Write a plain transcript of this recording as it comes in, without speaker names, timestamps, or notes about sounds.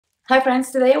Hi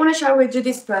friends, today I want to share with you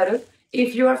this product.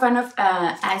 If you are a fan of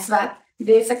ice bath,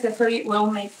 this accessory will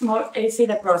make more easy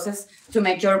the process to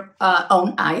make your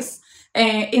own ice.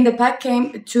 In the pack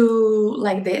came two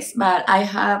like this, but I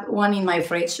have one in my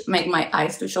fridge, make my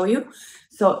ice to show you.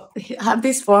 So have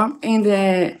this form in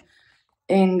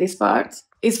this part.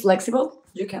 It's flexible.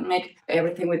 You can make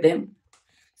everything with them.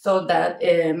 So that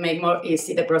make more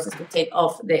easy the process to take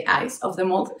off the ice of the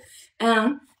mold.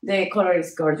 And the color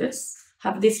is gorgeous.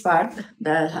 Have this part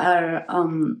that are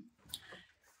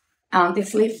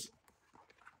anti-slip.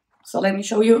 So let me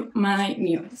show you my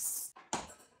newest.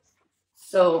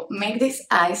 So make this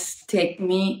ice take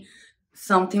me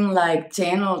something like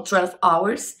 10 or 12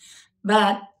 hours,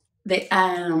 but the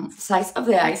size of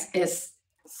the ice is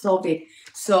so big.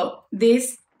 So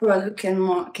this product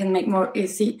can make more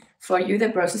easy for you the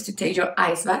process to take your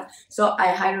ice bath. So I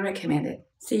highly recommend it.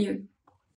 See you.